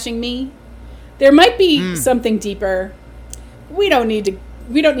not smashing me. There might be something deeper. We don't need to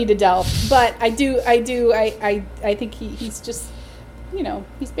delve, but I think he's just,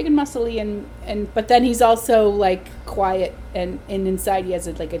 he's big and muscly and but then he's also like quiet and inside he has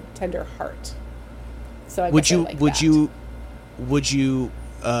a tender heart. So would you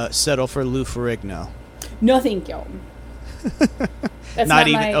settle for Lou Ferrigno? No, thank you. That's not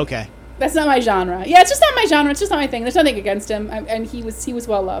even okay. That's not my genre. Yeah, it's just not my genre. It's just not my thing. There's nothing against him, and he was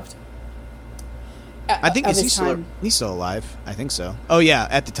well loved. I think he's still alive. I think so. Oh yeah,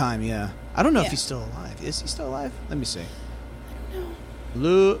 at the time, yeah. I don't know if he's still alive. Is he still alive? Let me see. I don't know.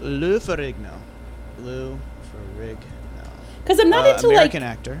 Lou Ferrigno. Because I'm not into American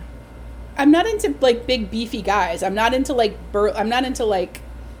actor. I'm not into like big beefy guys. I'm not into like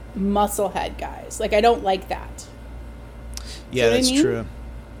musclehead guys. Like I don't like that. Yeah, that's true.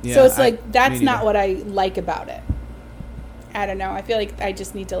 Yeah, so it's like that's not what I like about it. I don't know. I feel like I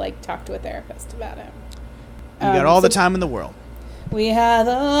just need to like talk to a therapist about it. You got all the time in the world. We have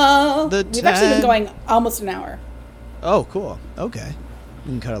all The We've actually been time. going almost an hour. Oh, cool. Okay.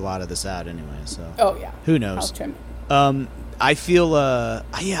 We can cut a lot of this out anyway, so. Oh yeah. Who I'll knows? trim. I feel,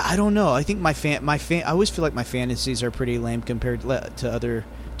 yeah, I don't know. I think I always feel like my fantasies are pretty lame compared to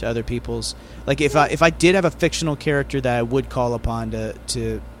other people's. Like if I did have a fictional character that I would call upon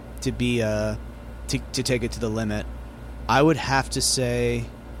to be to take it to the limit, I would have to say,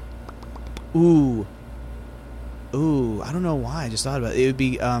 ooh, I don't know why. I just thought about it. It would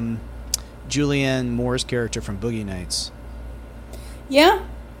be Julianne Moore's character from Boogie Nights. Yeah.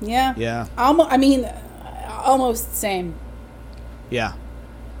 Yeah. Almost same. Yeah.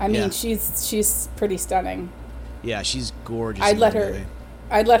 I mean, Yeah. she's pretty stunning. Yeah, she's gorgeous. I'd in let that her. movie.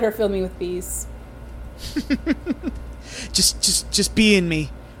 I'd let her fill me with bees. Just be in me.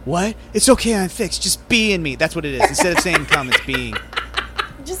 What? It's okay, I'm fixed. Just be in me. That's what it is. Instead of saying come, it's being.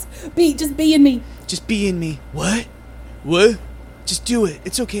 Just be in me. Just be in me. What? What? Just do it.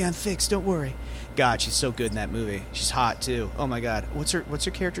 It's okay, I'm fixed. Don't worry. God, she's so good in that movie. She's hot too. Oh my God. What's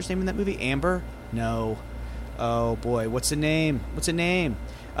her character's name in that movie? Amber? No. Oh boy. What's the name?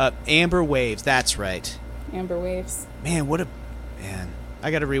 Amber Waves. That's right. Amber Waves. Man,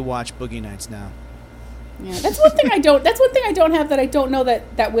 I got to rewatch Boogie Nights now. Yeah, that's one thing I don't. That's one thing I don't have that I don't know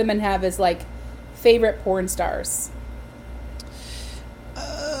that women have is like favorite porn stars.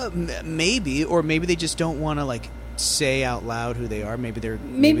 Maybe, or maybe they just don't want to like say out loud who they are. Maybe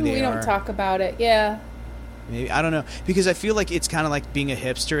Maybe they we don't are. talk about it. Yeah. Maybe, I don't know, because I feel like it's kind of like being a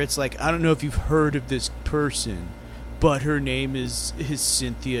hipster. It's like, I don't know if you've heard of this person, but her name is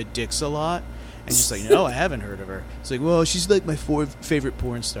Cynthia Dix-a-Lot, and just like, no, I haven't heard of her. It's like, well, she's like my favorite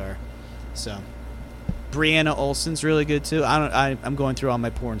porn star. So Brianna Olsen's really good too. I'm going through all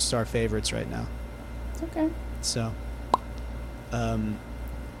my porn star favorites right now. Okay. So,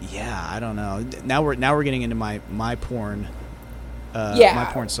 yeah, I don't know. Now we're getting into my porn. My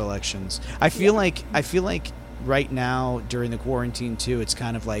porn selections. I feel like right now during the quarantine too, it's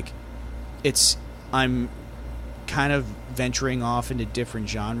kind of like I'm kind of venturing off into different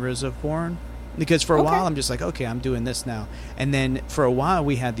genres of porn, because for a while I'm just like, okay, I'm doing this now, and then for a while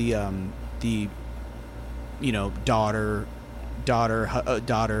we had the daughter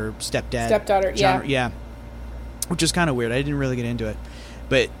stepdad genre, yeah, which is kind of weird. I didn't really get into it,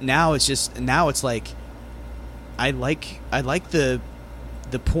 but now it's like I like the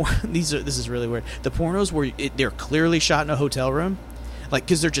porn. This is really weird. The pornos where they're clearly shot in a hotel room, like,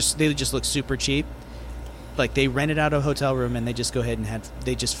 because they just look super cheap. Like they rented out a hotel room and they just go ahead and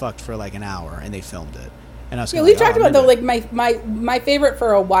they just fucked for like an hour and they filmed it. And I was we've talked about though, like my favorite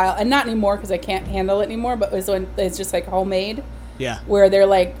for a while, and not anymore because I can't handle it anymore. But was when it's just like homemade. Yeah. Where they're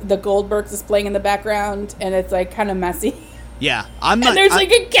like the Goldbergs is playing in the background and it's like kind of messy. Yeah, I'm not. And there's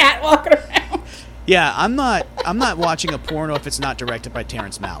like a cat walking around. Yeah, I'm not watching a porno if it's not directed by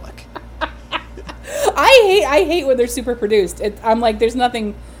Terrence Malick. I hate when they're super produced. I'm like, there's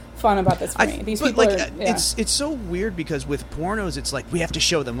nothing fun about this for me. These people are. Yeah. It's so weird because with pornos, it's like we have to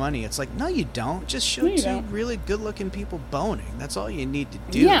show the money. It's like, no, you don't. Just show two really good-looking people boning. That's all you need to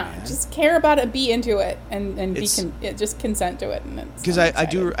do. Yeah, man. just care about it, be into it, and just consent to it. Because I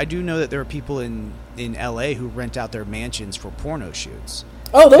do know that there are people in LA who rent out their mansions for porno shoots.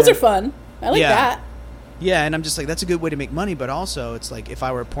 Oh, those are fun. I like that. Yeah, and I'm just like, that's a good way to make money, but also it's like, if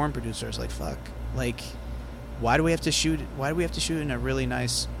I were a porn producer, it's like, fuck, like, why do we have to shoot in a really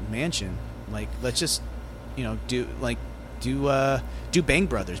nice mansion? Like, let's just, do Bang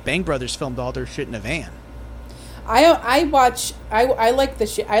Brothers. Bang Brothers filmed all their shit in a van. I like the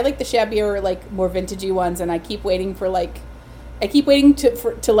shabbier, like, more vintagey ones, and I keep waiting to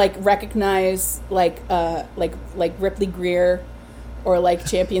recognize like Ripley Greer or like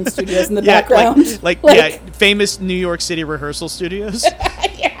Champion Studios in the background. Famous New York City rehearsal studios.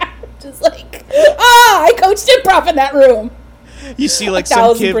 Yeah, just like, I coached improv in that room. You see like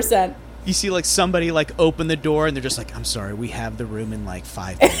 1,000%. You see like somebody like open the door and they're just like, I'm sorry, we have the room in like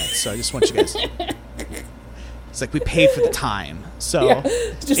 5 minutes, so I just want you guys. It's like we paid for the time, so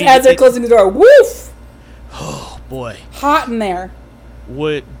just as they're closing the door, woof. Oh boy, hot in there.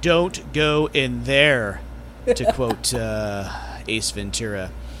 Don't go in there, to quote Ace Ventura.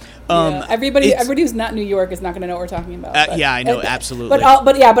 Everybody who's not New York is not going to know what we're talking about. Yeah, I know, absolutely.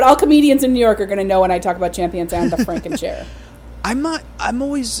 But all comedians in New York are going to know when I talk about Champions and the Franken chair. I'm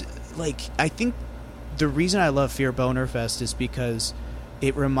always like, I think the reason I love Fear Boner Fest is because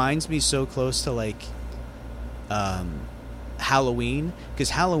it reminds me so close to like Halloween. Because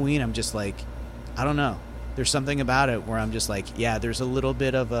Halloween, I'm just like, I don't know. There's something about it where I'm just like, yeah, there's a little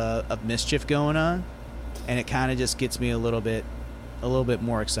bit of mischief going on, and it kind of just gets me a little bit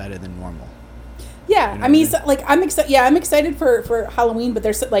more excited than normal. Yeah, You know I mean, what so, like I'm excited. Yeah, I'm excited for Halloween, but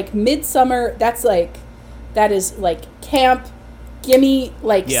there's like midsummer. That is like camp. Gimme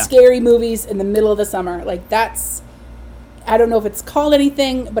like scary movies in the middle of the summer. Like that's. I don't know if it's called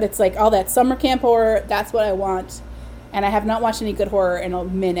anything, but it's like all that summer camp horror. That's what I want, and I have not watched any good horror in a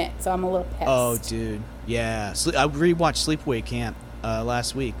minute, so I'm a little pissed. Oh, dude, yeah. I rewatched Sleepaway Camp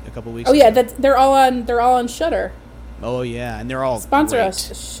last week, a couple weeks. Oh ago. yeah, they're all on Shudder. Oh yeah, and they're all Sponsor great.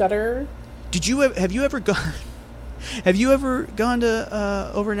 us, Shudder. Have you ever gone? Have you ever gone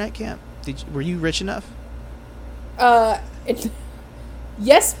to overnight camp? Were you rich enough?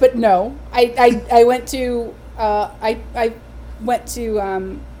 Yes, but no. I went to I went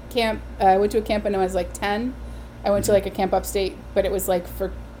to camp. I went to a camp when I was like 10. I went to like a camp upstate, but it was like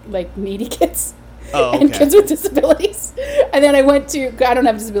for like needy kids and kids with disabilities. And then I went to. I don't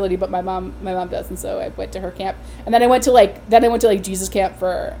have a disability, but my mom does, and so I went to her camp. And then I went to like Jesus camp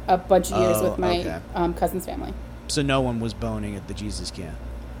for a bunch of years with my cousin's family. So no one was boning at the Jesus camp.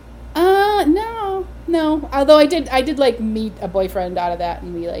 No. Although I did like meet a boyfriend out of that,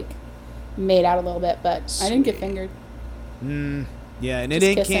 and we like made out a little bit, but Sweet. I didn't get fingered. Yeah, and Just it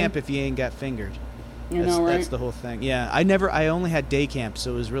ain't kissing. camp if you ain't got fingered. You know, right? That's the whole thing. Yeah, I only had day camp,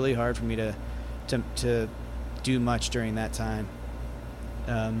 so it was really hard for me to do much during that time.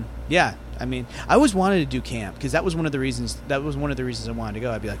 Yeah, I mean, I always wanted to do camp because that was one of the reasons I wanted to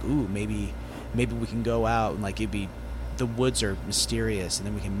go. I'd be like, ooh, maybe we can go out and like the woods are mysterious, and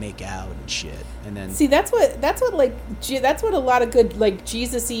then we can make out and shit. And then see, that's what a lot of good like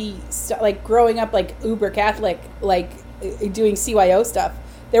Jesus-y stuff, like growing up like uber Catholic, like doing CYO stuff.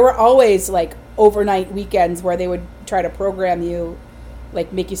 There were always like overnight weekends where they would try to program you,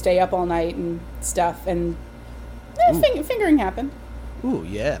 like make you stay up all night and stuff, and fingering happened. Ooh,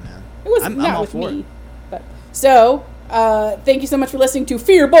 yeah, man. It was I'm not all with for me, it. but so. Thank you so much for listening to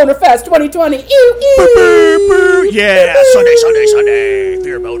Fear Boner Fest 2020. Ew, ew. Yeah, Sunday,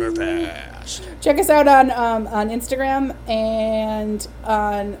 Fear Boner Fest. Check us out on Instagram and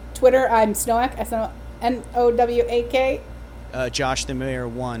on Twitter. I'm Snowak, SNOWAK. Josh the Mayor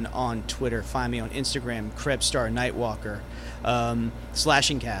 1 on Twitter. Find me on Instagram, Krebstar Nightwalker.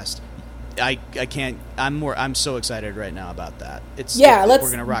 Slashing Cast. I can't. I'm so excited right now about that. Let's we're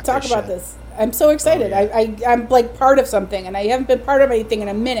gonna rock talk this about shit. this. I'm so excited. Oh, yeah. I'm like part of something, and I haven't been part of anything in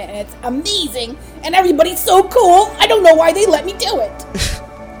a minute, and it's amazing, and everybody's so cool. I don't know why they let me do it.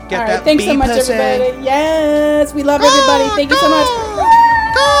 Get all right, that thanks so much, pussy. everybody. Yes, we love everybody. Thank you so much.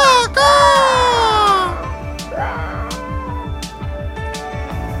 Go.